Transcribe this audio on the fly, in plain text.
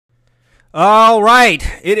All right,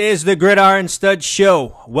 it is the Gridiron Studs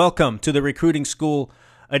Show. Welcome to the Recruiting School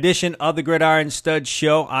edition of the Gridiron Studs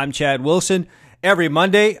Show. I'm Chad Wilson. Every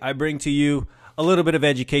Monday, I bring to you a little bit of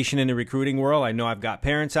education in the recruiting world. I know I've got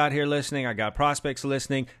parents out here listening. I got prospects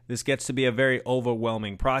listening. This gets to be a very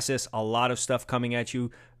overwhelming process. A lot of stuff coming at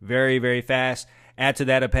you very, very fast. Add to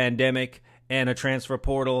that a pandemic and a transfer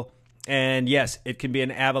portal. And yes, it can be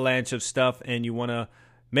an avalanche of stuff, and you want to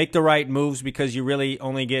make the right moves because you really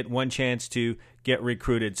only get one chance to get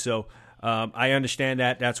recruited. So I understand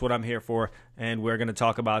that. That's what I'm here for, and we're going to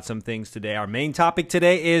talk about some things today. Our main topic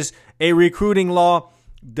today is a recruiting law.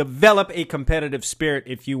 Develop a competitive spirit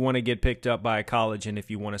if you want to get picked up by a college and if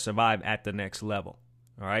you want to survive at the next level.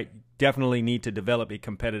 All right? Definitely need to develop a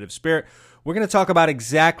competitive spirit. We're going to talk about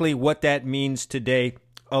exactly what that means today,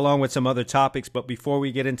 along with some other topics. But before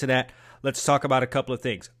we get into that, let's talk about a couple of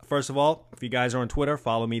things. First of all, if you guys are on Twitter,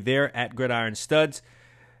 follow me there at Gridiron Studs.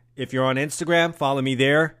 If you're on Instagram, follow me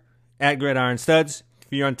there at Gridiron Studs.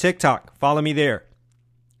 If you're on TikTok, follow me there.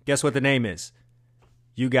 Guess what the name is?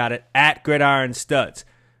 You got it, at Gridiron Studs.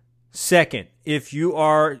 Second, if you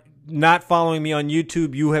are not following me on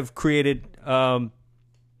YouTube, you have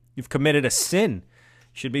you've committed a sin. You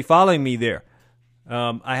should be following me there.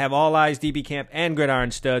 I have All Eyes DB Camp and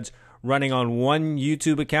Gridiron Studs running on one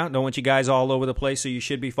YouTube account. Don't want you guys all over the place, so you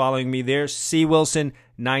should be following me there. CWilson91,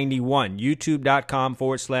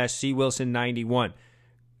 youtube.com/CWilson91.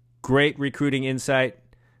 Great recruiting insight,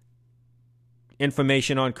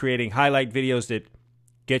 information on creating highlight videos that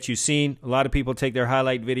get you seen. A lot of people take their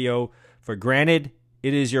highlight video for granted.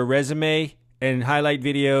 It is your resume, and highlight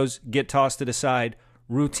videos get tossed to the side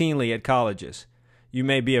routinely at colleges. You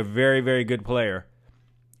may be a very, very good player,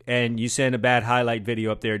 and you send a bad highlight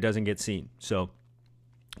video up there, it doesn't get seen. So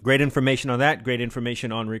great information on that, great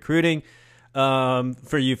information on recruiting.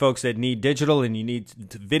 For you folks that need digital and you need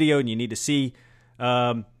video and you need to see,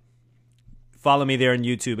 follow me there on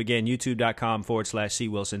YouTube. Again,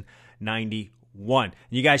 youtube.com/CWilson91.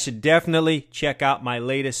 You guys should definitely check out my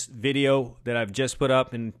latest video that I've just put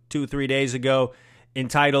up 2 or 3 days ago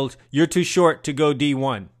entitled, "You're Too Short to Go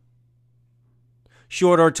D1."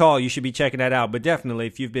 Short or tall, you should be checking that out. But definitely,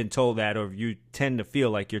 if you've been told that or you tend to feel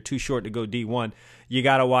like you're too short to go D1, you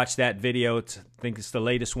got to watch that video. I think it's the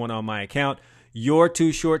latest one on my account. You're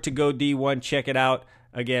Too Short to Go D1. Check it out,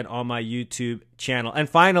 again, on my YouTube channel. And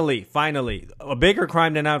finally, a bigger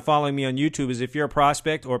crime than not following me on YouTube is if you're a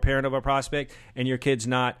prospect or a parent of a prospect and your kid's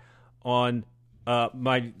not on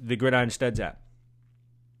the Gridiron Studs app.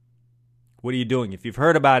 What are you doing? If you've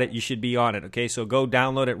heard about it, you should be on it, okay? So go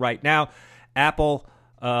download it right now. Apple,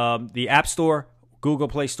 the App Store, Google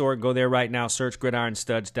Play Store, go there right now, search Gridiron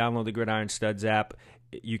Studs, download the Gridiron Studs app.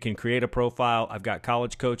 You can create a profile. I've got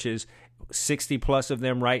college coaches, 60 plus of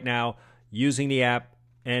them right now, using the app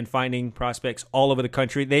and finding prospects all over the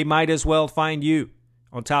country. They might as well find you.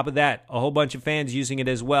 On top of that, a whole bunch of fans using it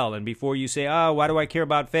as well. And before you say, why do I care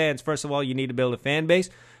about fans? First of all, you need to build a fan base.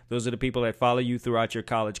 Those are the people that follow you throughout your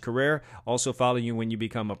college career. Also follow you when you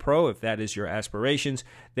become a pro, if that is your aspirations.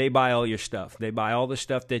 They buy all your stuff. They buy all the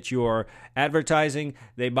stuff that you're advertising.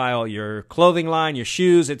 They buy all your clothing line, your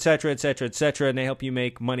shoes, etc., etc., etc., and they help you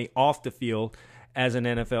make money off the field as an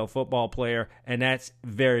NFL football player, and that's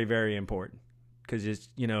very, very important because it's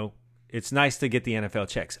nice to get the NFL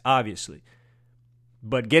checks, obviously,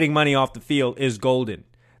 but getting money off the field is golden.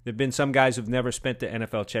 There have been some guys who've never spent the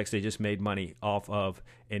NFL checks. They just made money off of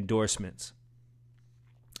endorsements.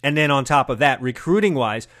 And then on top of that,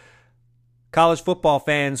 recruiting-wise, college football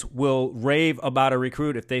fans will rave about a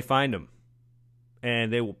recruit if they find them.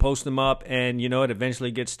 And they will post them up, and it eventually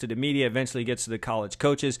gets to the media, eventually gets to the college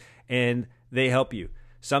coaches, and they help you.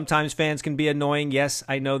 Sometimes fans can be annoying. Yes,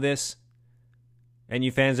 I know this. And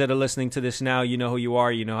you fans that are listening to this now, you know who you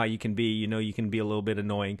are. You know how you can be. You can be a little bit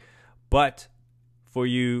annoying. But for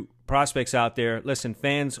you prospects out there, listen,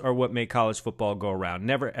 fans are what make college football go around.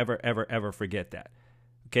 Never, ever, ever, ever forget that.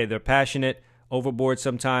 Okay, they're passionate, overboard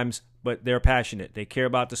sometimes, but they're passionate. They care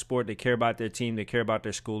about the sport. They care about their team. They care about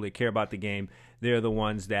their school. They care about the game. They're the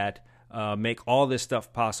ones that make all this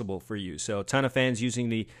stuff possible for you. So a ton of fans using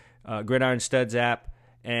the Gridiron Studs app,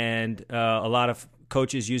 and a lot of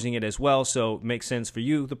coaches using it as well. So it makes sense for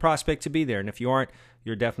you, the prospect, to be there. And if you aren't,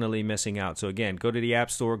 you're definitely missing out. So again, go to the App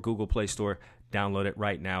Store, Google Play Store, download it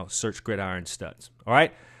right now. Search Gridiron Studs. All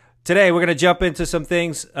right. Today, we're going to jump into some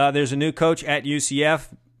things. There's a new coach at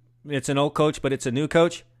UCF. It's an old coach, but it's a new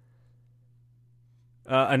coach.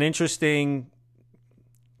 An interesting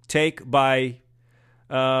take by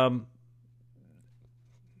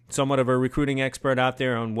somewhat of a recruiting expert out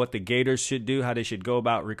there on what the Gators should do, how they should go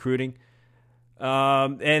about recruiting.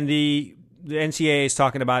 And the the NCAA is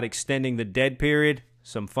talking about extending the dead period.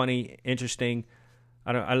 Some funny, interesting.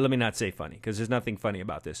 Let me not say funny because there's nothing funny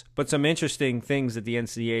about this, but some interesting things that the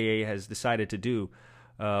NCAA has decided to do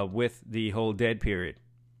with the whole dead period,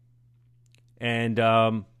 and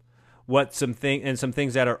some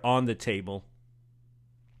things that are on the table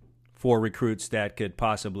for recruits that could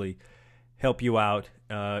possibly help you out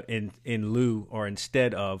in lieu or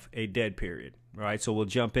instead of a dead period. All right, so we'll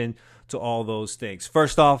jump in to all those things.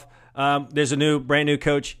 First off, there's a brand new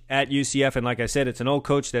coach at UCF, and like I said, it's an old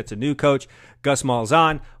coach that's a new coach, Gus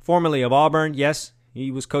Malzahn, formerly of Auburn. Yes, he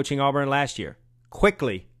was coaching Auburn last year.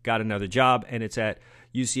 Quickly got another job, and it's at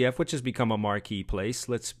UCF, which has become a marquee place.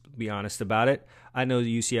 Let's be honest about it. I know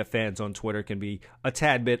the UCF fans on Twitter can be a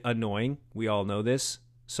tad bit annoying. We all know this.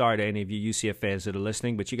 Sorry to any of you UCF fans that are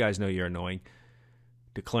listening, but you guys know you're annoying.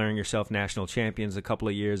 Declaring yourself national champions a couple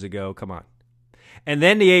of years ago. Come on. And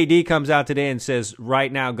then the AD comes out today and says,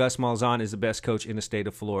 right now, Gus Malzahn is the best coach in the state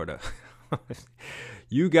of Florida.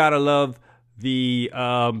 You got to love the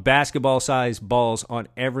basketball-sized balls on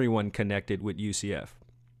everyone connected with UCF.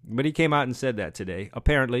 But he came out and said that today.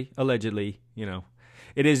 Apparently, allegedly,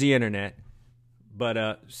 it is the internet.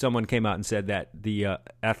 But someone came out and said that. The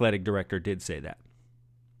athletic director did say that.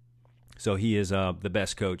 So he is the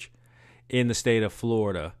best coach in the state of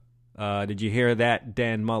Florida. Did you hear that,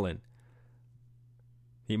 Dan Mullen?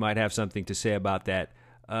 He might have something to say about that.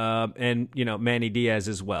 And Manny Diaz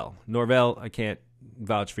as well. Norvell, I can't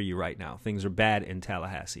vouch for you right now. Things are bad in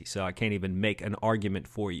Tallahassee, so I can't even make an argument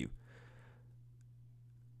for you.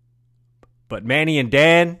 But Manny and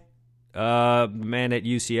Dan, the man at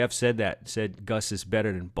UCF said Gus is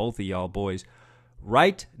better than both of y'all boys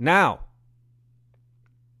right now.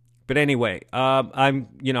 But anyway, I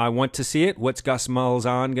want to see it. What's Gus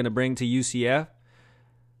Malzahn going to bring to UCF?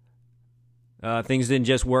 Things didn't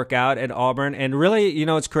just work out at Auburn. And really,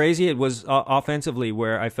 it's crazy. It was offensively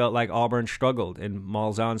where I felt like Auburn struggled. And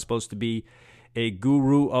Malzahn's supposed to be a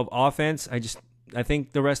guru of offense. I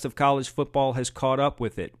think the rest of college football has caught up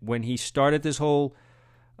with it. When he started this whole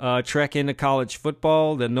trek into college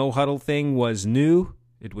football, the no-huddle thing was new.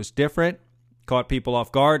 It was different. Caught people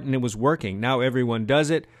off guard, and it was working. Now everyone does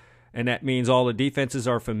it. And that means all the defenses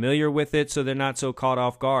are familiar with it, so they're not so caught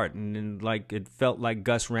off guard. And it felt like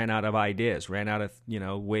Gus ran out of ideas, ran out of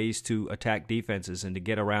ways to attack defenses and to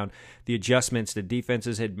get around the adjustments that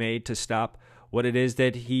defenses had made to stop what it is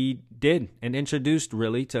that he did and introduced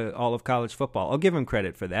really to all of college football. I'll give him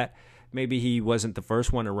credit for that. Maybe he wasn't the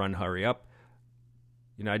first one to run hurry up.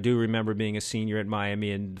 I do remember being a senior at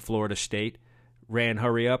Miami and Florida State, ran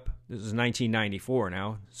hurry up. This is 1994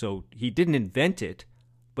 now, so he didn't invent it.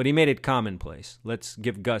 But he made it commonplace. Let's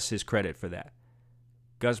give Gus his credit for that.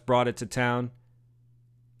 Gus brought it to town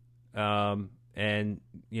and,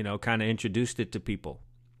 kind of introduced it to people.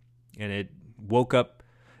 And it woke up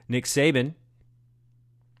Nick Saban,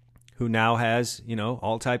 who now has,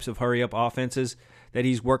 all types of hurry-up offenses that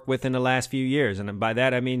he's worked with in the last few years. And by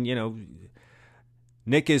that, I mean,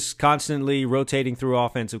 Nick is constantly rotating through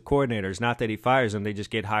offensive coordinators. Not that he fires them. They just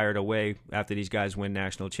get hired away after these guys win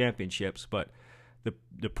national championships. But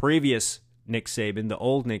the previous Nick Saban, the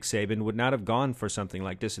old Nick Saban, would not have gone for something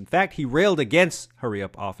like this. In fact, he railed against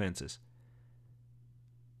hurry-up offenses.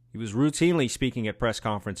 He was routinely speaking at press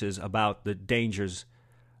conferences about the dangers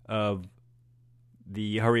of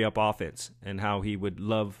the hurry-up offense and how he would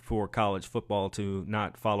love for college football to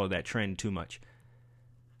not follow that trend too much.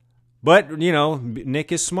 But,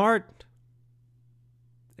 Nick is smart.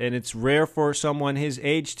 And it's rare for someone his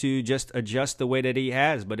age to just adjust the way that he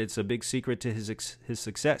has, but it's a big secret to his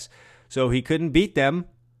success. So he couldn't beat them,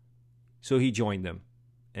 so he joined them.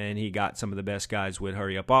 And he got some of the best guys with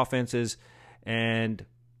hurry-up offenses. And,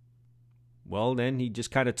 well, then he just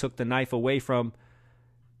kind of took the knife away from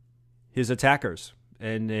his attackers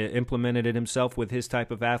and implemented it himself with his type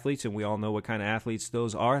of athletes. And we all know what kind of athletes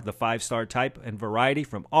those are, the five-star type and variety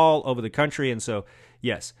from all over the country. And so,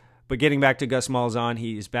 yes. But getting back to Gus Malzahn,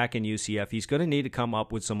 he is back in UCF. He's going to need to come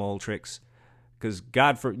up with some old tricks because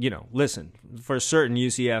listen, for certain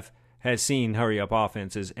UCF has seen hurry-up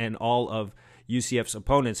offenses and all of UCF's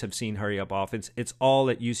opponents have seen hurry-up offense. It's all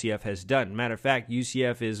that UCF has done. Matter of fact,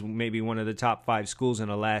 UCF is maybe one of the top 5 schools in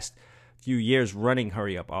the last few years running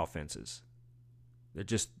hurry-up offenses. They're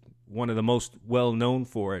just one of the most well-known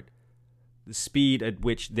for it. The speed at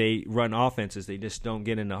which they run offenses, they just don't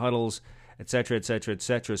get into huddles, etc., etc.,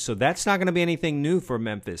 etc. So that's not going to be anything new for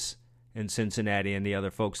Memphis and Cincinnati and the other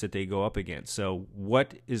folks that they go up against. So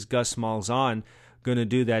what is Gus Malzahn going to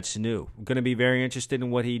do that's new? I'm going to be very interested in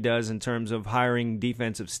what he does in terms of hiring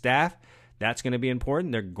defensive staff. That's going to be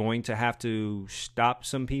important. They're going to have to stop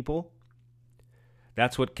some people.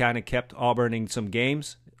 That's what kind of kept Auburn in some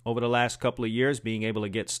games over the last couple of years, being able to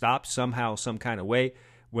get stopped somehow, some kind of way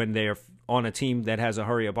when they're on a team that has a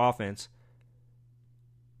hurry-up offense.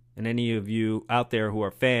 And any of you out there who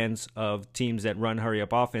are fans of teams that run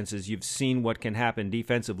hurry-up offenses, you've seen what can happen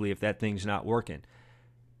defensively if that thing's not working.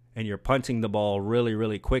 And you're punting the ball really,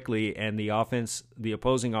 really quickly, and the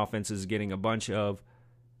opposing offense is getting a bunch of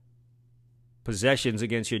possessions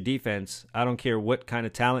against your defense. I don't care what kind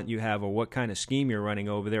of talent you have or what kind of scheme you're running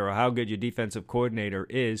over there or how good your defensive coordinator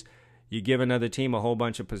is. You give another team a whole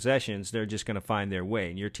bunch of possessions, they're just going to find their way,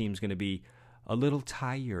 and your team's going to be a little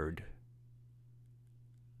tired.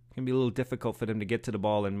 It's going to be a little difficult for them to get to the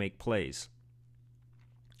ball and make plays.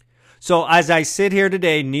 So as I sit here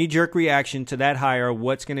today, knee-jerk reaction to that hire,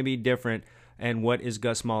 what's going to be different, and what is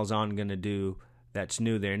Gus Malzahn going to do that's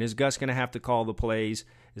new there? And is Gus going to have to call the plays?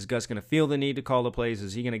 Is Gus going to feel the need to call the plays?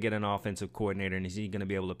 Is he going to get an offensive coordinator, and is he going to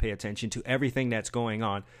be able to pay attention to everything that's going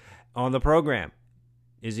on the program?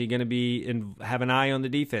 Is he going to have an eye on the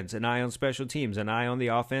defense, an eye on special teams, an eye on the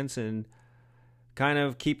offense, and kind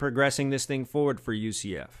of keep progressing this thing forward for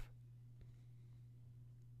UCF?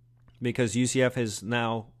 Because UCF is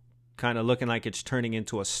now kind of looking like it's turning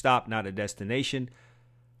into a stop, not a destination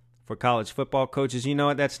for college football coaches. You know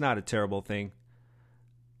what? That's not a terrible thing.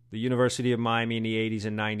 The University of Miami in the 80s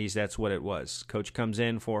and 90s, that's what it was. Coach comes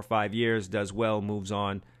in 4 or 5 years, does well, moves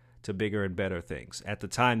on to bigger and better things. At the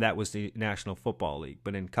time, that was the National Football League.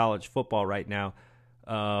 But in college football right now,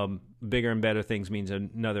 bigger and better things means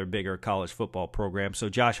another bigger college football program. So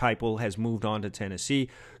Josh Heupel has moved on to Tennessee.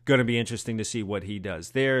 Going to be interesting to see what he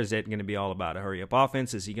does there. Is it going to be all about a hurry-up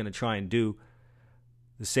offense? Is he going to try and do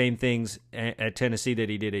the same things at Tennessee that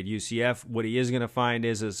he did at UCF? What he is going to find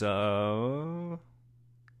is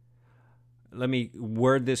let me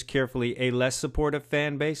word this carefully, a less supportive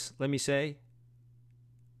fan base, let me say.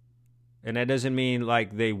 And that doesn't mean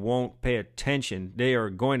like they won't pay attention. They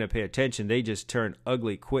are going to pay attention. They just turn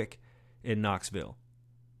ugly quick in Knoxville.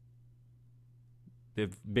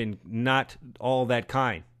 They've been not all that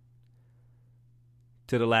kind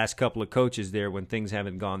to the last couple of coaches there when things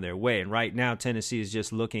haven't gone their way. And right now, Tennessee is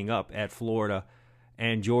just looking up at Florida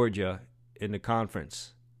and Georgia in the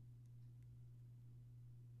conference.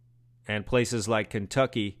 And places like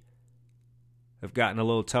Kentucky have gotten a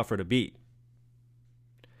little tougher to beat.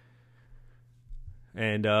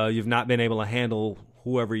 And you've not been able to handle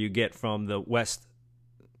whoever you get from the west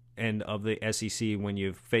end of the SEC when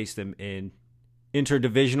you've faced them in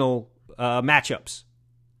interdivisional matchups.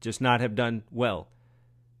 Just not have done well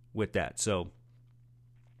with that. So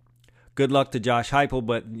good luck to Josh Heupel,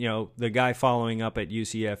 but you know the guy following up at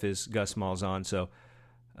UCF is Gus Malzahn. So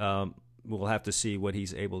we'll have to see what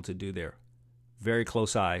he's able to do there. Very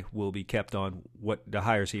close eye will be kept on what the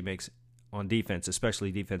hires he makes on defense, especially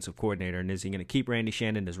defensive coordinator. And is he going to keep Randy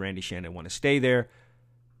Shannon? Does Randy Shannon want to stay there?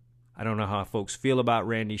 I don't know how folks feel about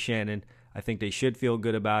Randy Shannon. I think they should feel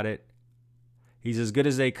good about it. He's as good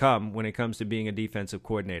as they come when it comes to being a defensive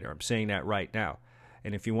coordinator. I'm saying that right now.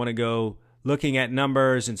 And if you want to go looking at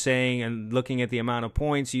numbers and looking at the amount of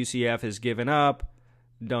points UCF has given up,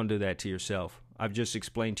 don't do that to yourself. I've just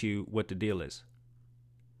explained to you what the deal is.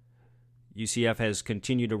 UCF has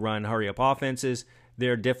continued to run hurry-up offenses.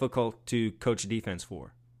 They're difficult to coach defense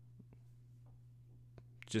for.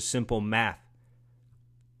 Just simple math.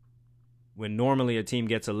 When normally a team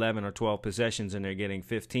gets 11 or 12 possessions and they're getting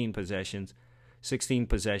 15 possessions, 16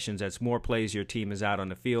 possessions, that's more plays your team is out on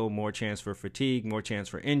the field, more chance for fatigue, more chance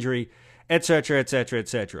for injury, etc., etc.,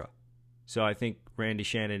 etc. So I think Randy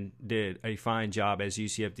Shannon did a fine job as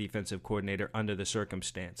UCF defensive coordinator under the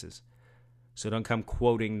circumstances. So don't come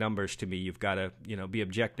quoting numbers to me. You've got to, be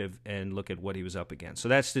objective and look at what he was up against. So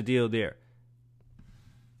that's the deal there.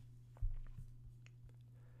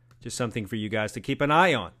 Just something for you guys to keep an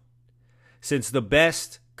eye on. Since the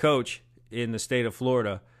best coach in the state of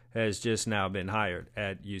Florida has just now been hired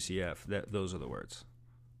at UCF. Those are the words.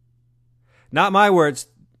 Not my words.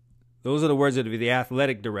 Those are the words of the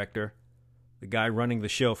athletic director, the guy running the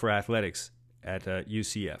show for athletics at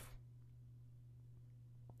UCF.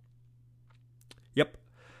 Yep,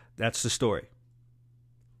 that's the story.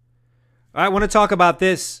 I want to talk about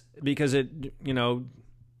this because it,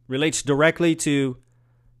 relates directly to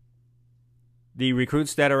the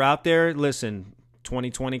recruits that are out there. Listen,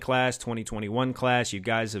 2020 class, 2021 class, you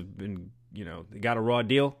guys have been, got a raw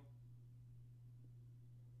deal.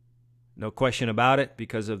 No question about it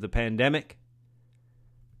because of the pandemic.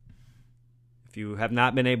 If you have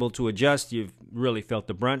not been able to adjust, you've really felt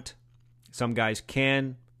the brunt. Some guys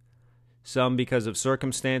can. Some, because of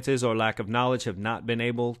circumstances or lack of knowledge, have not been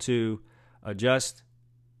able to adjust.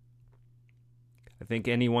 I think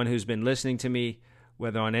anyone who's been listening to me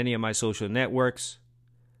whether on any of my social networks,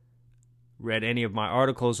 read any of my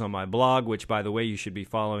articles on my blog, which, by the way, you should be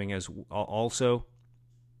following as also,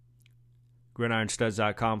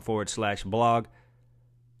 gridironstuds.com/blog.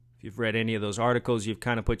 If you've read any of those articles, you've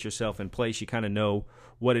kind of put yourself in place. You kind of know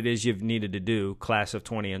what it is you've needed to do, class of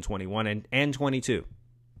 20 and 21 and 22.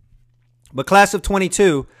 But class of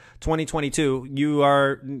 2022, you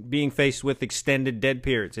are being faced with extended dead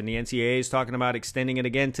periods, and the NCAA is talking about extending it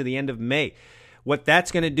again to the end of May. What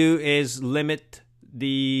that's going to do is limit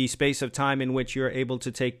the space of time in which you're able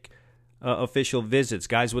to take official visits.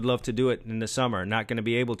 Guys would love to do it in the summer, not going to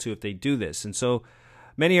be able to if they do this. And so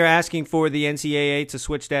many are asking for the NCAA to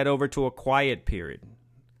switch that over to a quiet period.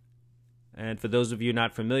 And for those of you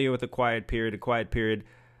not familiar with a quiet period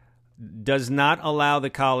does not allow the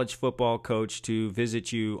college football coach to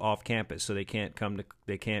visit you off campus. So they can't come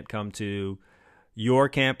to your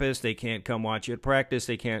campus, they can't come watch you at practice,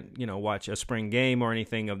 they can't, watch a spring game or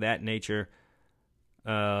anything of that nature.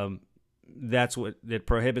 That's what it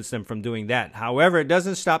prohibits them from doing that. However, it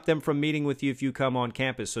doesn't stop them from meeting with you if you come on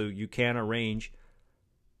campus, so you can arrange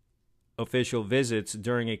official visits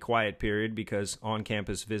during a quiet period because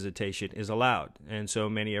on-campus visitation is allowed. And so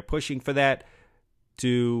many are pushing for that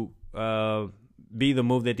to be the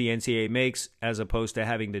move that the NCAA makes as opposed to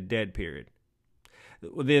having the dead period.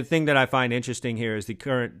 The thing that I find interesting here is the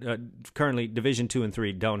currently Division II and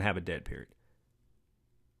III don't have a dead period.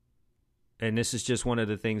 And this is just one of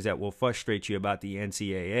the things that will frustrate you about the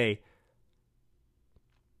NCAA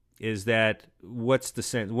is that what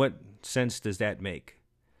sense does that make?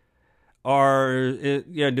 Are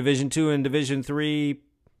Division II and Division III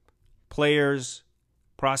players,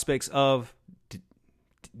 prospects of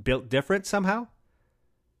built different somehow?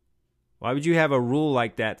 Why would you have a rule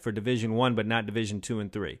like that for Division I but not Division II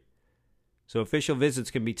and III? So official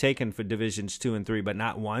visits can be taken for Divisions II and III but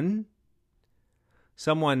not one?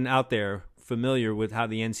 Someone out there familiar with how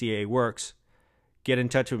the NCAA works, get in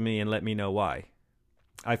touch with me and let me know why.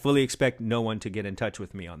 I fully expect no one to get in touch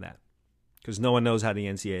with me on that because no one knows how the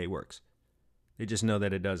NCAA works. They just know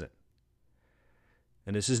that it doesn't.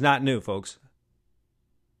 And this is not new, folks.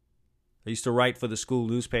 I used to write for the school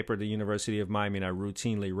newspaper at the University of Miami, and I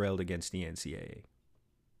routinely railed against the NCAA.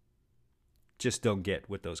 Just don't get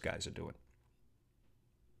what those guys are doing.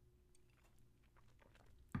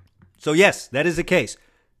 So yes, that is the case.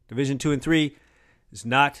 Division II and III is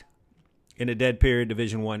not in a dead period.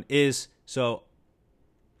 Division I is. So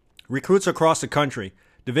recruits across the country,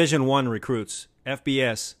 Division I recruits,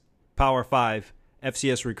 FBS, Power 5,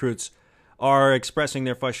 FCS recruits are expressing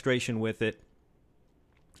their frustration with it.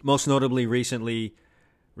 Most notably recently,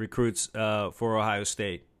 recruits for Ohio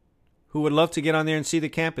State who would love to get on there and see the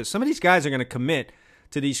campus. Some of these guys are going to commit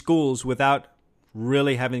to these schools without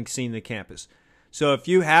really having seen the campus. So if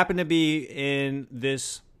you happen to be in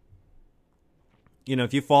this,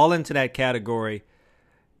 if you fall into that category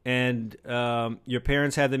and your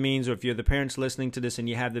parents have the means, or if you're the parents listening to this and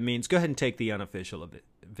you have the means, go ahead and take the unofficial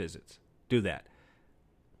visits. Do that.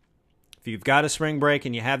 If you've got a spring break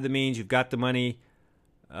and you have the means, you've got the money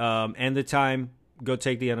and the time, go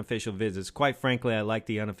take the unofficial visits. Quite frankly, I like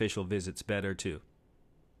the unofficial visits better too.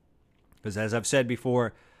 Because as I've said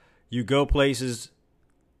before, you go places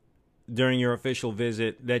during your official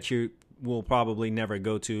visit that you will probably never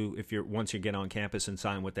go to once you get on campus and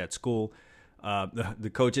sign with that school.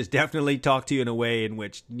 The coaches definitely talk to you in a way in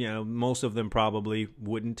which most of them probably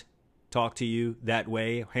wouldn't talk to you that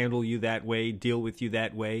way, handle you that way, deal with you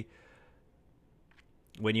that way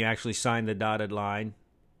when you actually sign the dotted line.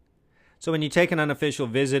 So when you take an unofficial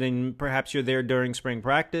visit and perhaps you're there during spring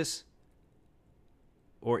practice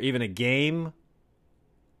or even a game,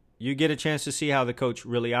 you get a chance to see how the coach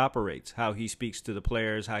really operates, how he speaks to the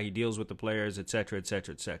players, how he deals with the players, et cetera, et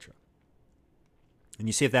cetera, et cetera. And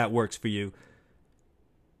you see if that works for you.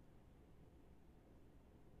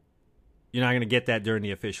 You're not going to get that during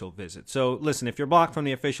the official visit. So listen, if you're blocked from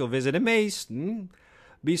the official visit, it may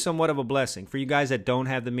be somewhat of a blessing. For you guys that don't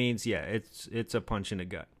have the means, yeah, it's a punch in the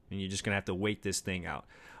gut. And you're just going to have to wait this thing out.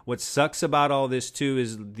 What sucks about all this, too,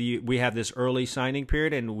 is we have this early signing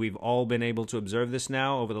period, and we've all been able to observe this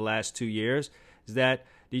now over the last 2 years, is that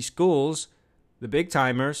these schools, the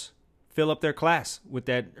big-timers, fill up their class with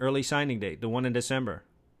that early signing date, the one in December.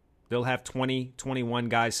 They'll have 20, 21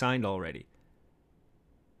 guys signed already.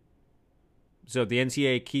 So if the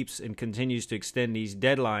NCAA keeps and continues to extend these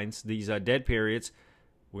deadlines, these dead periods,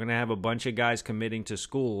 we're going to have a bunch of guys committing to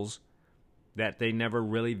schools that they never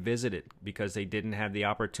really visited because they didn't have the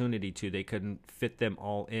opportunity to. They couldn't fit them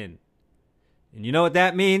all in. And you know what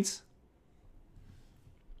that means?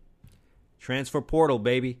 Transfer portal,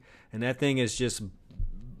 baby. And that thing is just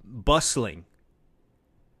bustling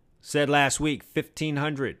Said last week,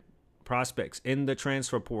 1,500 prospects in the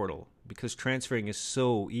transfer portal because transferring is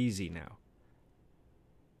so easy now.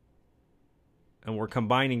 And we're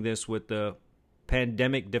combining this with the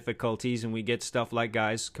pandemic difficulties, and we get stuff like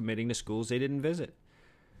guys committing to schools they didn't visit.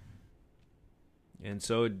 And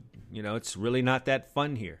so, it's really not that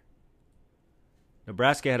fun here.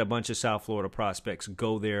 Nebraska had a bunch of South Florida prospects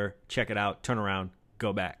go there, check it out, turn around,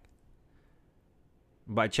 go back.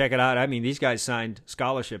 By check it out, I mean these guys signed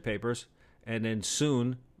scholarship papers, and then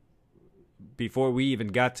soon, before we even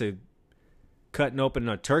got to cutting open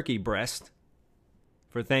a turkey breast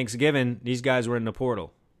for Thanksgiving, these guys were in the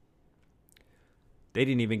portal. They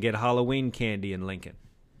didn't even get Halloween candy in Lincoln.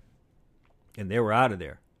 And they were out of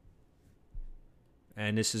there.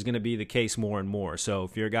 And this is going to be the case more and more. So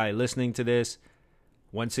if you're a guy listening to this,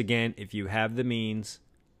 once again, if you have the means,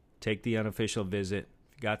 take the unofficial visit.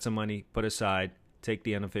 If you got some money put aside, take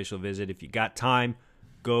the unofficial visit. If you got time,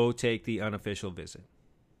 go take the unofficial visit.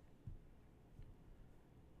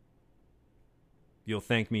 You'll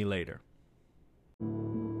thank me later.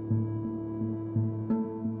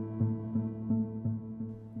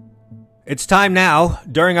 It's time now,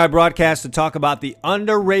 during our broadcast, to talk about the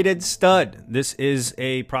underrated stud. This is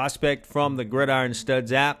a prospect from the Gridiron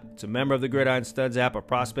Studs app. It's a member of the Gridiron Studs app, a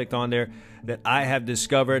prospect on there that I have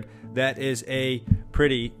discovered that is a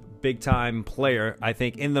pretty big-time player, I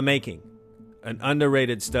think, in the making. An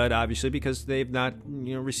underrated stud, obviously, because they've not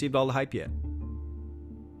received all the hype yet.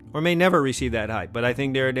 Or may never receive that hype, but I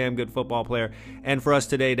think they're a damn good football player. And for us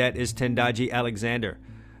today, that is Tendaji Alexander.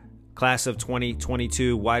 Class of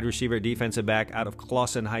 2022, wide receiver, defensive back out of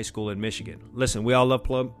Clawson High School in Michigan. Listen, we all love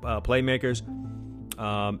playmakers,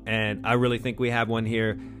 and I really think we have one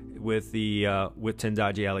here with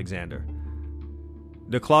Tendaji Alexander.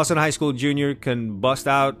 The Clawson High School junior can bust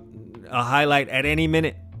out a highlight at any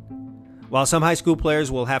minute. While some high school players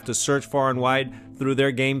will have to search far and wide through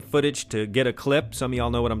their game footage to get a clip, some of y'all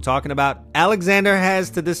know what I'm talking about, Alexander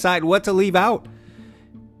has to decide what to leave out.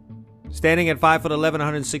 Standing at 5'11",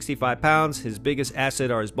 165 pounds, his biggest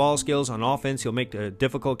asset are his ball skills. On offense, he'll make a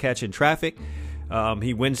difficult catch in traffic.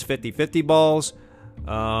 He wins 50-50 balls,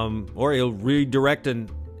 or he'll redirect an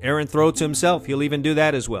errant throw to himself. He'll even do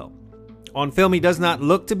that as well. On film, he does not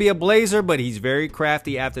look to be a blazer, but he's very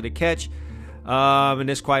crafty after the catch, and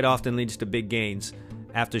this quite often leads to big gains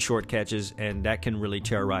after short catches, and that can really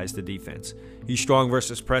terrorize the defense. He's strong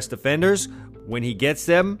versus press defenders when he gets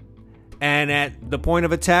them. And at the point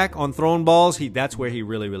of attack on thrown balls, that's where he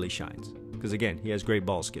really, really shines. Because, again, he has great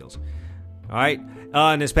ball skills. All right.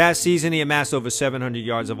 In this past season, he amassed over 700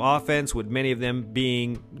 yards of offense, with many of them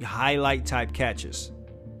being highlight-type catches.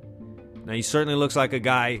 Now, he certainly looks like a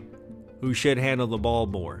guy who should handle the ball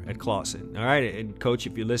more at Clawson. All right. And, Coach,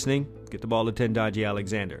 if you're listening, get the ball to Tendaji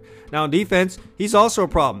Alexander. Now, on defense, he's also a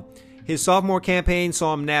problem. His sophomore campaign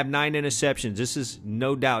saw him nab 9 interceptions. This is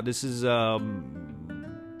no doubt. This is...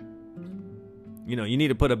 you need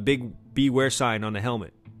to put a big beware sign on the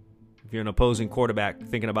helmet if you're an opposing quarterback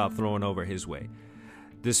thinking about throwing over his way.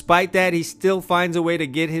 Despite that, he still finds a way to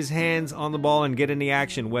get his hands on the ball and get in the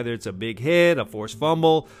action, whether it's a big hit, a forced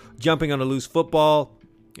fumble, jumping on a loose football.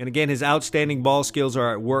 And again, his outstanding ball skills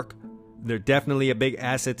are at work. They're definitely a big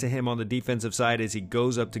asset to him on the defensive side as he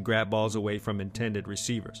goes up to grab balls away from intended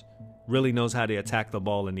receivers. Really knows how to attack the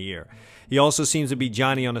ball in the air. He also seems to be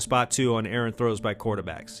Johnny on the spot, too, on errant throws by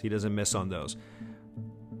quarterbacks. He doesn't miss on those.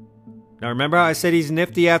 Now, remember how I said he's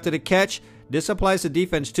nifty after the catch? This applies to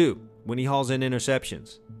defense, too, when he hauls in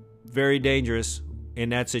interceptions. Very dangerous in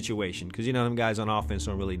that situation because, them guys on offense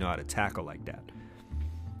don't really know how to tackle like that.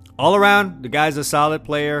 All around, the guy's a solid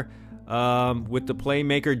player with the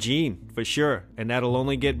playmaker gene, for sure. And that'll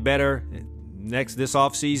only get better this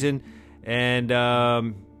offseason.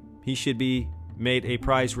 And he should be made a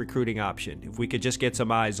prize recruiting option if we could just get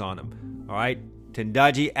some eyes on him. All right?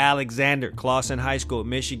 Tendaji Alexander, Clawson High School,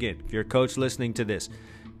 Michigan. If you're a coach listening to this,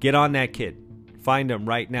 get on that kid. Find him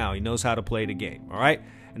right now. He knows how to play the game. All right?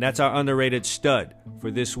 And that's our underrated stud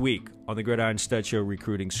for this week on the Gridiron Stud Show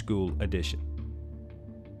Recruiting School Edition.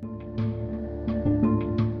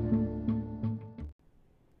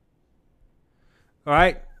 All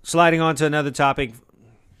right, sliding on to another topic.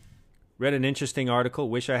 Read an interesting article.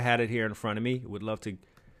 Wish I had it here in front of me. Would love to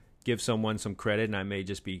give someone some credit, and I may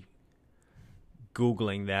just be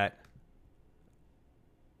Googling that,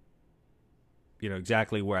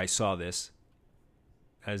 exactly where I saw this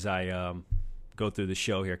as I go through the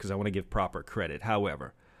show here because I want to give proper credit.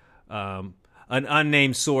 However, an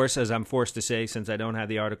unnamed source, as I'm forced to say since I don't have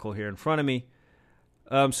the article here in front of me,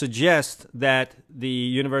 suggests that the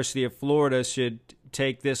University of Florida should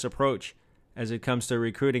take this approach as it comes to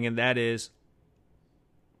recruiting, and that is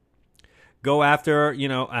Go after,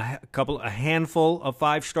 a handful of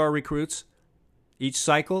 5-star recruits each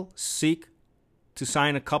cycle. Seek to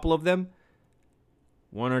sign a couple of them.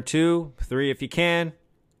 1 or 2, 3 if you can.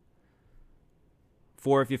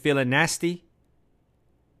 4 if you're feeling nasty.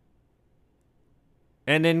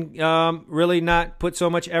 And then really not put so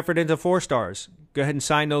much effort into 4 stars. Go ahead and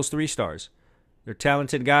sign those 3 stars. They're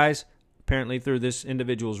talented guys, apparently through this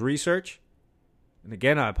individual's research. And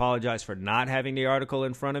again, I apologize for not having the article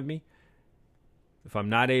in front of me. If I'm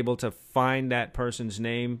not able to find that person's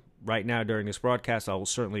name right now during this broadcast, I will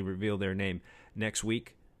certainly reveal their name next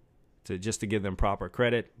week to give them proper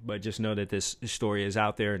credit. But just know that this story is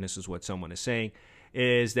out there, and this is what someone is saying,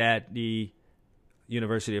 is that the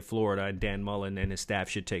University of Florida and Dan Mullen and his staff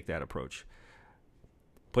should take that approach.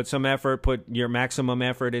 Put some effort, put your maximum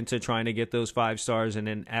effort into trying to get those 5 stars, and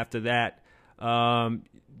then after that,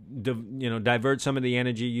 divert some of the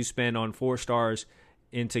energy you spend on 4 stars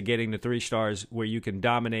into getting the 3 stars where you can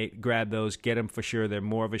dominate, grab those, get them for sure. They're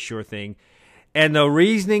more of a sure thing. And the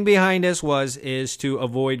reasoning behind this is to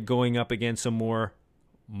avoid going up against some more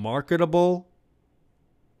marketable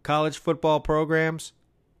college football programs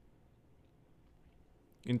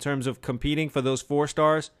in terms of competing for those 4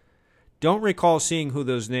 stars. Don't recall seeing who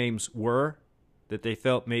those names were that they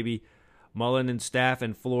felt maybe Mullen and staff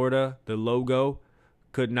in Florida, the logo,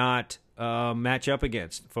 could not match up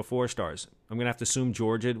against for 4 stars. I'm going to have to assume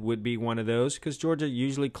Georgia would be one of those because Georgia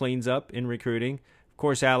usually cleans up in recruiting. Of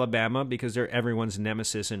course, Alabama, because they're everyone's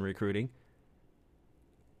nemesis in recruiting.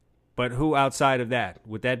 But who outside of that?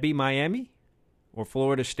 Would that be Miami or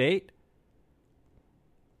Florida State?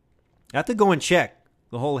 I have to go and check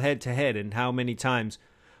the whole head-to-head and how many times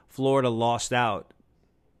Florida lost out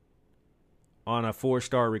on a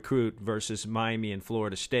 4-star recruit versus Miami and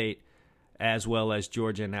Florida State, as well as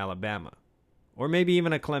Georgia and Alabama. Or maybe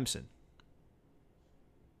even a Clemson.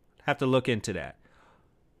 Have to look into that.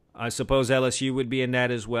 I suppose LSU would be in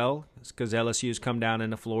that as well, because LSU's come down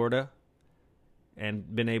into Florida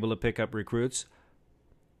and been able to pick up recruits.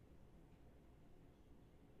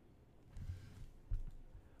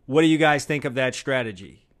 What do you guys think of that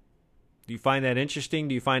strategy? Do you find that interesting?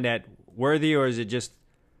 Do you find that worthy, or is it just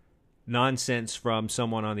nonsense from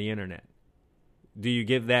someone on the internet? Do you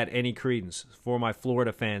give that any credence for my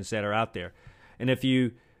Florida fans that are out there? And if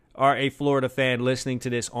you are a Florida fan listening to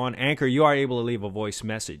this on Anchor, you are able to leave a voice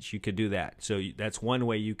message. You could do that. So that's one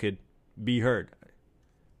way you could be heard.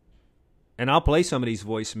 And I'll play some of these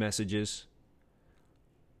voice messages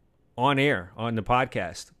on air on the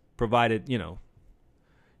podcast, provided, you're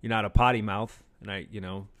not a potty mouth.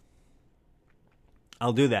 And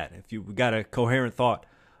I'll do that if you've got a coherent thought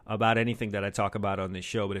about anything that I talk about on this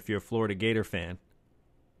show. But if you're a Florida Gator fan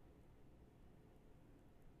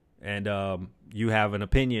and you have an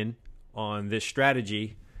opinion on this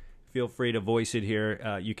strategy, feel free to voice it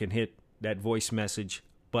here. You can hit that voice message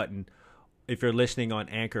button if you're listening on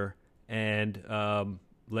Anchor and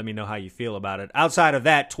let me know how you feel about it. Outside of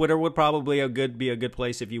that, Twitter would probably be a good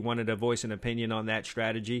place if you wanted to voice an opinion on that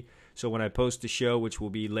strategy. So when I post the show, which will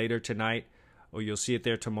be later tonight, or you'll see it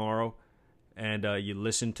there tomorrow, and you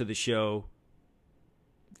listen to the show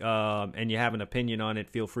and you have an opinion on it,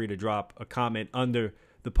 feel free to drop a comment under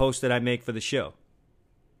the post that I make for the show.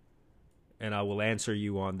 And I will answer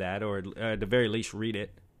you on that, or at the very least read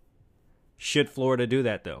it. Should Florida do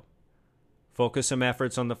that, though? Focus some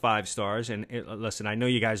efforts on the 5 stars. And listen, I know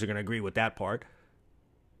you guys are going to agree with that part.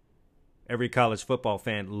 Every college football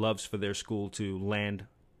fan loves for their school to land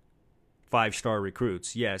 5-star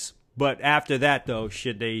recruits, yes. But after that, though,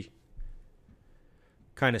 should they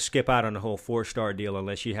kind of skip out on the whole 4-star deal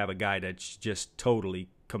unless you have a guy that's just totally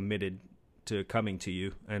committed to coming to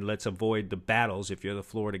you? And let's avoid the battles, if you're the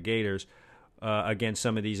Florida Gators, against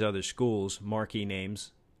some of these other schools, marquee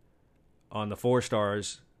names, on the 4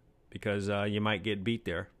 stars, because you might get beat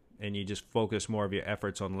there, and you just focus more of your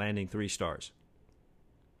efforts on landing 3 stars.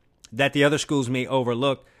 That the other schools may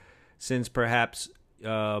overlook, since perhaps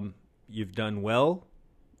you've done well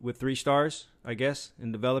with 3 stars, I guess,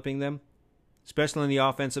 in developing them, especially on the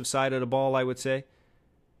offensive side of the ball, I would say.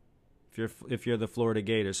 If you're the Florida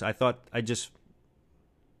Gators, I just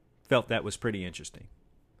felt that was pretty interesting.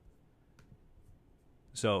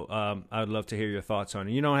 So I would love to hear your thoughts on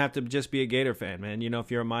it. You don't have to just be a Gator fan, man.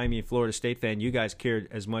 If you're a Miami and Florida State fan, you guys care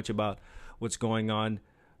as much about what's going on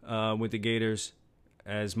with the Gators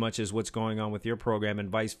as much as what's going on with your program, and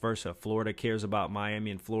vice versa. Florida cares about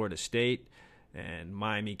Miami and Florida State, and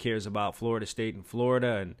Miami cares about Florida State and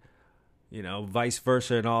Florida, and vice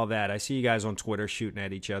versa and all that. I see you guys on Twitter shooting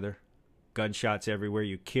at each other. Gunshots everywhere.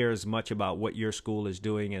 You care as much about what your school is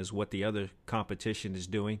doing as what the other competition is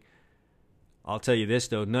doing. I'll tell you this,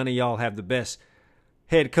 though. None of y'all have the best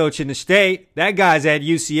head coach in the state. That guy's at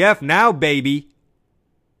UCF now, baby.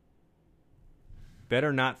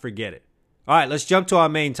 Better not forget it. All right, let's jump to our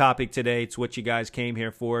main topic today. It's what you guys came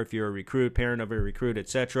here for. If you're a recruit, parent of a recruit,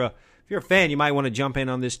 etc. If you're a fan, you might want to jump in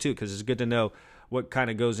on this too, because it's good to know what kind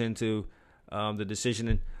of goes into the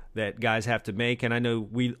decision that guys have to make. And I know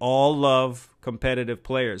we all love competitive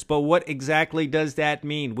players, but what exactly does that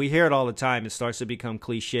mean? We hear it all the time. It starts to become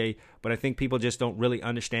cliche, but I think people just don't really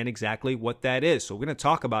understand exactly what that is. So we're going to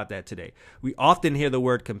talk about that today. We often hear the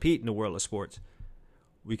word compete in the world of sports.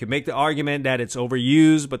 We can make the argument that it's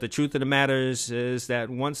overused, but the truth of the matter is that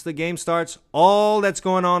once the game starts, all that's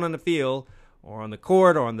going on the field or on the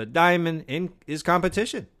court or on the diamond is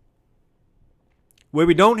competition. Where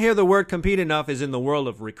we don't hear the word compete enough is in the world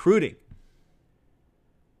of recruiting.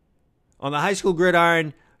 On the high school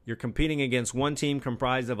gridiron, you're competing against one team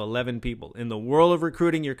comprised of 11 people. In the world of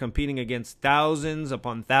recruiting, you're competing against thousands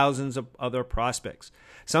upon thousands of other prospects.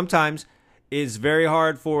 Sometimes it's very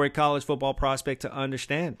hard for a college football prospect to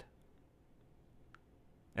understand.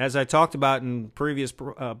 As I talked about in previous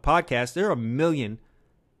podcasts, there are 1 million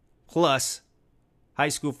plus high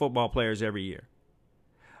school football players every year.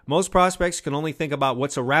 Most prospects can only think about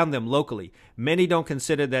what's around them locally. Many don't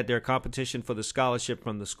consider that their competition for the scholarship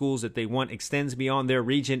from the schools that they want extends beyond their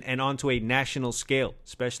region and onto a national scale,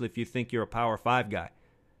 especially if you think you're a Power 5 guy.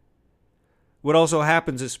 What also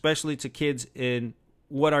happens, especially to kids in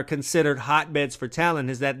what are considered hotbeds for talent,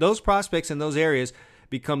 is that those prospects in those areas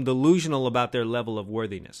become delusional about their level of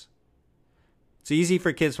worthiness. It's easy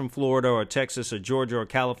for kids from Florida or Texas or Georgia or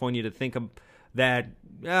California to think that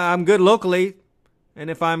I'm good locally. And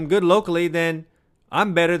if I'm good locally, then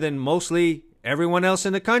I'm better than mostly everyone else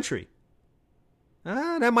in the country.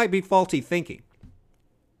 That might be faulty thinking.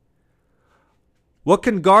 What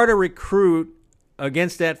can guard a recruit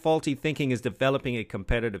against that faulty thinking is developing a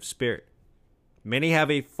competitive spirit. Many have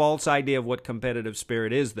a false idea of what competitive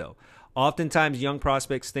spirit is, though. Oftentimes, young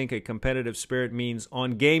prospects think a competitive spirit means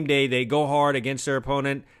on game day they go hard against their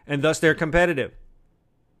opponent and thus they're competitive.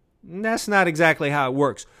 That's not exactly how it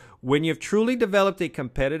works. When you've truly developed a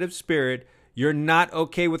competitive spirit, you're not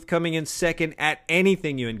okay with coming in second at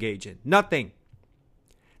anything you engage in. Nothing.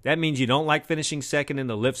 That means you don't like finishing second in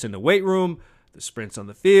the lifts in the weight room, the sprints on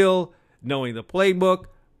the field, knowing the playbook,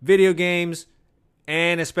 video games,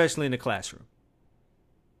 and especially in the classroom.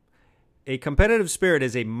 A competitive spirit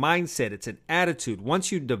is a mindset. It's an attitude.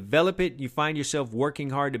 Once you develop it, you find yourself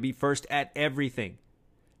working hard to be first at everything.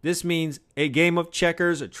 This means a game of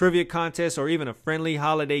checkers, a trivia contest, or even a friendly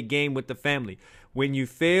holiday game with the family. When you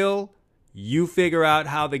fail, you figure out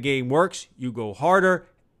how the game works, you go harder,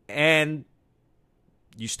 and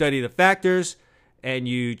you study the factors, and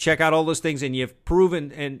you check out all those things, and you've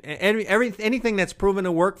proven, and anything that's proven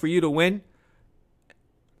to work for you to win,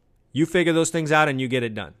 you figure those things out and you get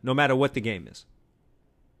it done, no matter what the game is.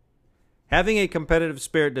 Having a competitive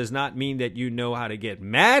spirit does not mean that you know how to get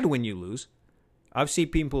mad when you lose. I've seen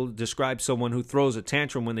people describe someone who throws a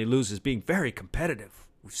tantrum when they lose as being very competitive.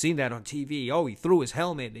 We've seen that on TV. Oh, he threw his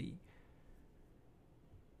helmet. He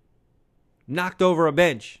knocked over a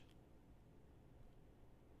bench.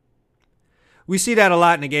 We see that a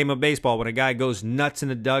lot in the game of baseball when a guy goes nuts in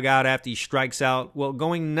the dugout after he strikes out. Well,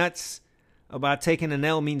 going nuts about taking an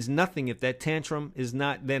L means nothing if that tantrum is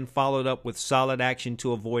not then followed up with solid action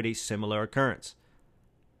to avoid a similar occurrence.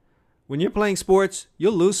 When you're playing sports,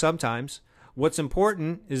 you'll lose sometimes. What's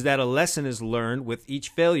important is that a lesson is learned with each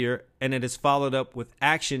failure and it is followed up with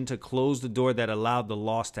action to close the door that allowed the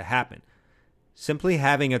loss to happen. Simply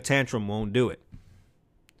having a tantrum won't do it.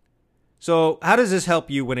 So how does this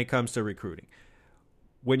help you when it comes to recruiting?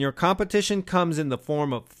 When your competition comes in the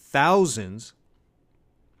form of thousands,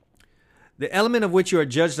 the element of which you are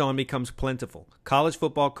judged on becomes plentiful. College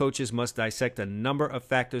football coaches must dissect a number of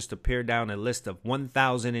factors to pare down a list of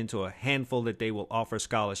 1,000 into a handful that they will offer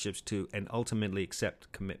scholarships to and ultimately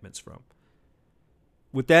accept commitments from.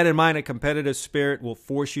 With that in mind, a competitive spirit will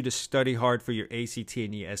force you to study hard for your ACT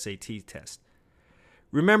and your SAT test.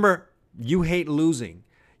 Remember, you hate losing.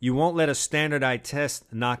 You won't let a standardized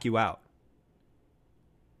test knock you out.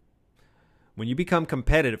 When you become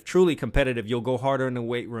competitive, truly competitive, you'll go harder in the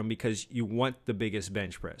weight room because you want the biggest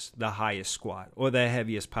bench press, the highest squat, or the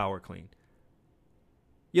heaviest power clean.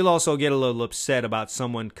 You'll also get a little upset about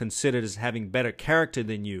someone considered as having better character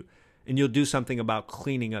than you, and you'll do something about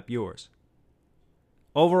cleaning up yours.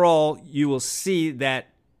 Overall, you will see that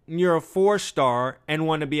you're a 4-star and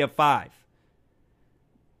want to be a 5.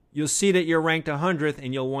 You'll see that you're ranked 100th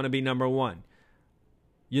and you'll want to be number 1.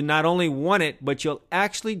 You not only want it, but you'll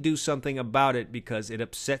actually do something about it because it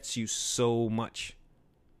upsets you so much.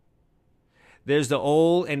 There's the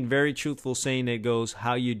old and very truthful saying that goes,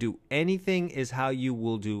 how you do anything is how you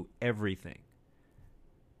will do everything.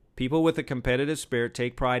 People with a competitive spirit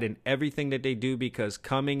take pride in everything that they do because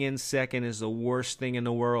coming in second is the worst thing in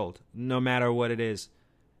the world, no matter what it is.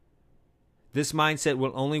 This mindset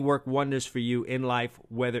will only work wonders for you in life,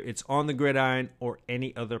 whether it's on the gridiron or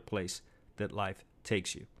any other place that life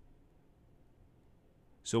takes you.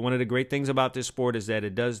 So one of the great things about this sport is that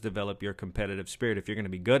it does develop your competitive spirit. If you're going to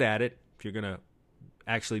be good at it, if you're going to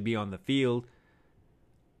actually be on the field,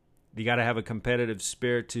 you got to have a competitive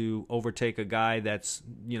spirit to overtake a guy that's,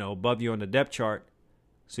 above you on the depth chart.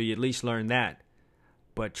 So you at least learn that.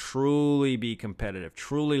 But truly be competitive.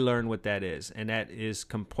 Truly learn what that is. And that is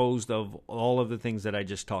composed of all of the things that I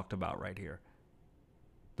just talked about right here.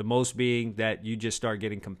 The most being that you just start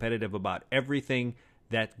getting competitive about everything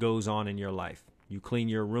that goes on in your life. You clean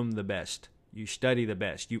your room the best. You study the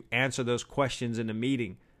best. You answer those questions in the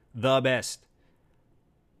meeting the best.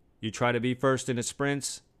 You try to be first in the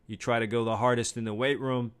sprints. You try to go the hardest in the weight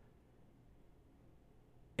room.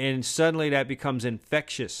 And suddenly that becomes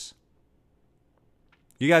infectious.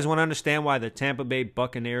 You guys want to understand why the Tampa Bay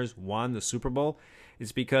Buccaneers won the Super Bowl?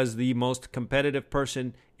 It's because the most competitive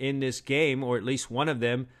person in this game, or at least one of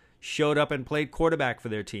them, showed up and played quarterback for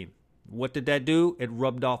their team. What did that do? It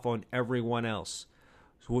rubbed off on everyone else.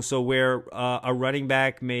 So where a running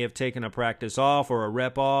back may have taken a practice off or a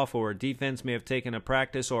rep off, or a defense may have taken a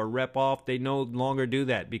practice or a rep off, they no longer do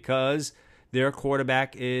that because their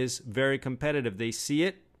quarterback is very competitive. They see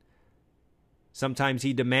it. Sometimes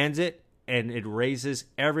he demands it, and it raises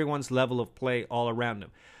everyone's level of play all around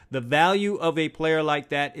them. The value of a player like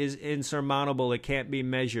that is insurmountable. It can't be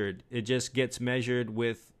measured. It just gets measured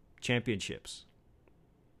with championships.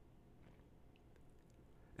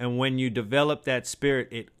 And when you develop that spirit,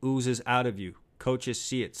 it oozes out of you. Coaches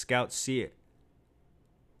see it. Scouts see it.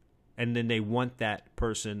 And then they want that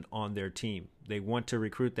person on their team. They want to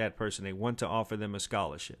recruit that person. They want to offer them a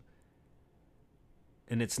scholarship.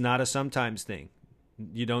 And it's not a sometimes thing.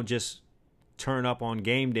 You don't just turn up on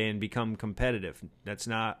game day and become competitive. That's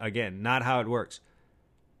not, again, not how it works.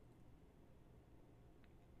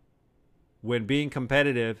 When being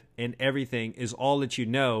competitive in everything is all that you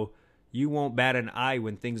know, you won't bat an eye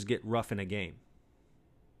when things get rough in a game.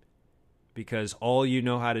 Because all you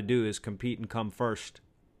know how to do is compete and come first.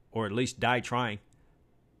 Or at least die trying.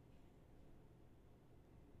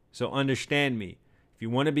 So understand me. If you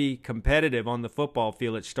want to be competitive on the football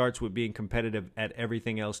field, it starts with being competitive at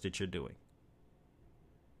everything else that you're doing.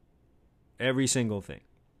 Every single thing.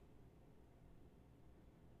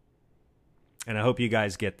 And I hope you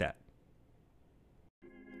guys get that.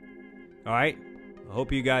 All right? I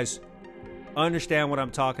hope you guys understand what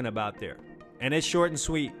I'm talking about there. And it's short and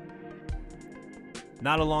sweet.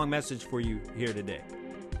 Not a long message for you here today.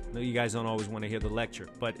 I know you guys don't always want to hear the lecture,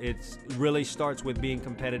 but it really starts with being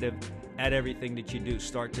competitive at everything that you do.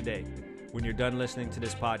 Start today. When you're done listening to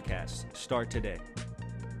this podcast, start today.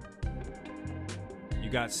 You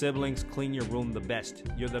got siblings, clean your room the best.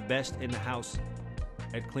 You're the best in the house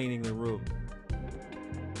at cleaning the room.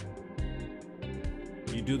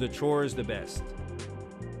 You do the chores the best.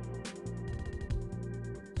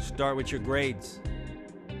 Start with your grades.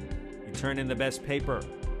 You turn in the best paper.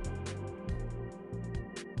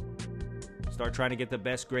 Start trying to get the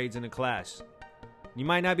best grades in the class. You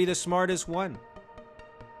might not be the smartest one.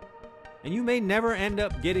 And you may never end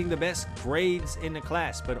up getting the best grades in the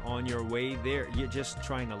class, but on your way there, you're just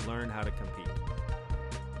trying to learn how to compete.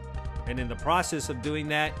 And in the process of doing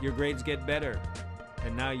that, your grades get better.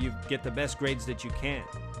 And now you get the best grades that you can.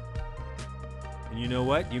 And you know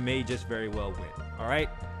what? You may just very well win. All right?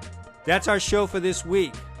 That's our show for this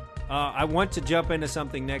week. I want to jump into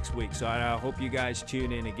something next week, so I hope you guys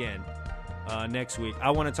tune in again next week.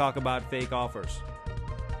 I want to talk about fake offers.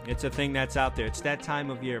 It's a thing that's out there. It's that time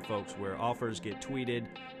of year, folks, where offers get tweeted.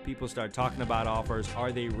 People start talking about offers.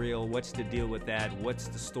 Are they real? What's the deal with that? What's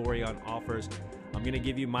the story on offers? I'm going to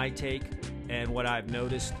give you my take and what I've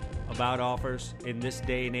noticed about offers in this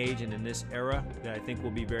day and age and in this era that I think will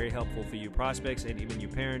be very helpful for you prospects and even you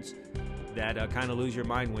parents that kind of lose your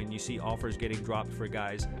mind when you see offers getting dropped for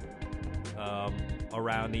guys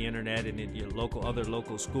around the internet and in your other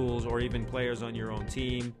local schools, or even players on your own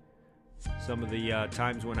team. Some of the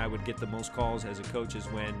times when I would get the most calls as a coach is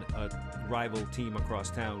when a rival team across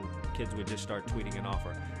town, kids would just start tweeting an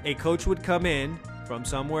offer. A coach would come in from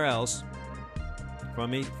somewhere else,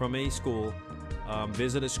 from a school,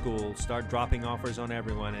 visit a school, start dropping offers on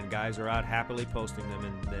everyone, and guys are out happily posting them,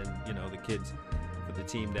 and then the kids for the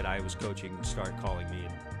team that I was coaching start calling me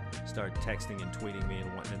and start texting and tweeting me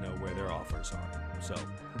and wanting to know where their offers are. So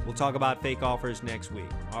we'll talk about fake offers next week.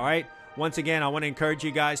 All right. Once again, I want to encourage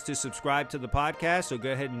you guys to subscribe to the podcast. So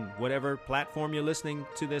go ahead and whatever platform you're listening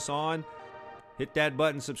to this on, hit that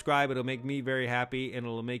button, subscribe. It'll make me very happy, and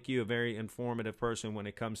it'll make you a very informative person when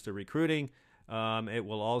it comes to recruiting. It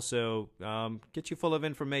will also get you full of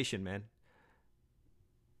information, man.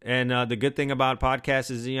 And the good thing about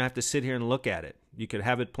podcasts is you don't have to sit here and look at it. You could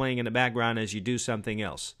have it playing in the background as you do something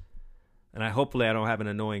else. And hopefully I don't have an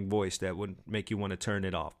annoying voice that would make you want to turn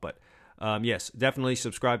it off. But yes, definitely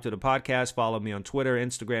subscribe to the podcast. Follow me on Twitter,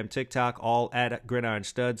 Instagram, TikTok, all at Gridiron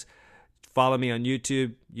Studs. Follow me on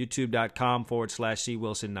YouTube,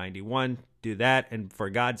 youtube.com/CWilson91. Do that. And for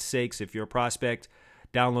God's sakes, if you're a prospect,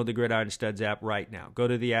 download the Gridiron Studs app right now. Go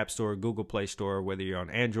to the App Store, Google Play Store, whether you're on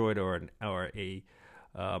Android or a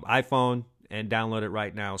iPhone, and download it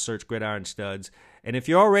right now. Search Gridiron Studs. And if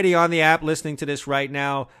you're already on the app listening to this right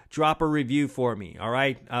now, drop a review for me, all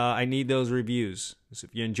right? I need those reviews. So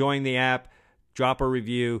if you're enjoying the app, drop a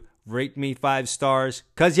review. Rate me 5 stars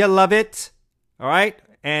because you love it, all right?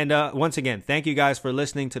 And once again, thank you guys for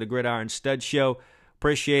listening to the Gridiron Studs Show.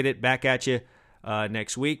 Appreciate it. Back at you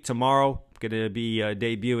next week. Tomorrow, going to be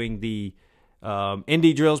debuting the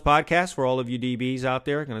Indie Drills podcast for all of you DBs out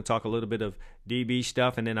there. Going to talk a little bit of DB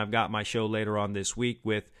stuff, and then I've got my show later on this week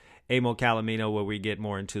with Amo Calamino, where we get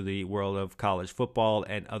more into the world of college football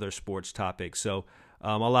and other sports topics. So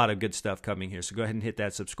a lot of good stuff coming here. So go ahead and hit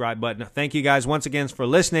that subscribe button. Thank you guys once again for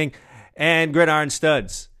listening. And Gridiron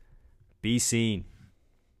Studs, be seen.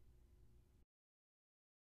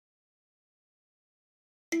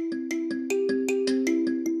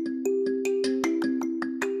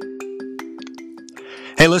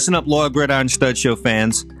 Hey, listen up, loyal Gridiron Stud Show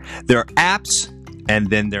fans. There are apps, and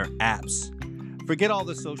then there are apps. Forget all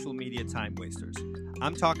the social media time wasters.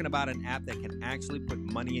 I'm talking about an app that can actually put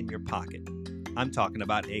money in your pocket. I'm talking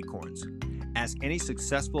about Acorns. Ask any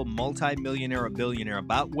successful multi-millionaire or billionaire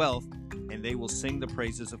about wealth, and they will sing the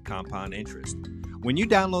praises of compound interest. When you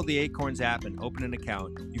download the Acorns app and open an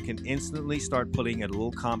account, you can instantly start putting a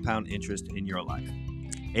little compound interest in your life.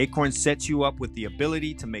 Acorns sets you up with the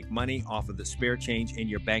ability to make money off of the spare change in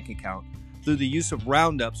your bank account through the use of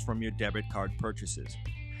roundups from your debit card purchases.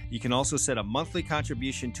 You can also set a monthly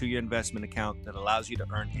contribution to your investment account that allows you to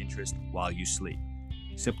earn interest while you sleep.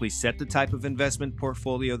 Simply set the type of investment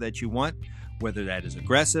portfolio that you want, whether that is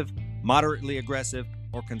aggressive, moderately aggressive,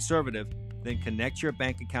 or conservative, then connect your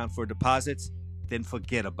bank account for deposits, then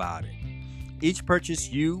forget about it. Each purchase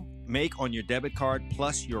you make on your debit card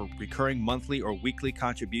plus your recurring monthly or weekly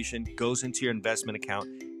contribution goes into your investment account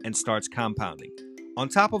and starts compounding. On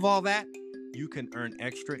top of all that, you can earn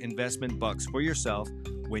extra investment bucks for yourself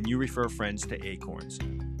when you refer friends to Acorns.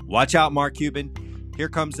 Watch out, Mark Cuban. Here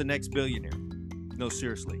comes the next billionaire. No,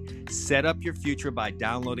 seriously. Set up your future by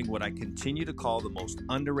downloading what I continue to call the most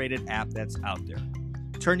underrated app that's out there.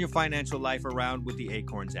 Turn your financial life around with the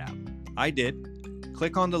Acorns app. I did.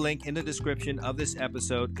 Click on the link in the description of this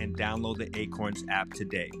episode and download the Acorns app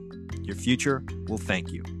today. Your future will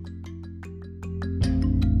thank you.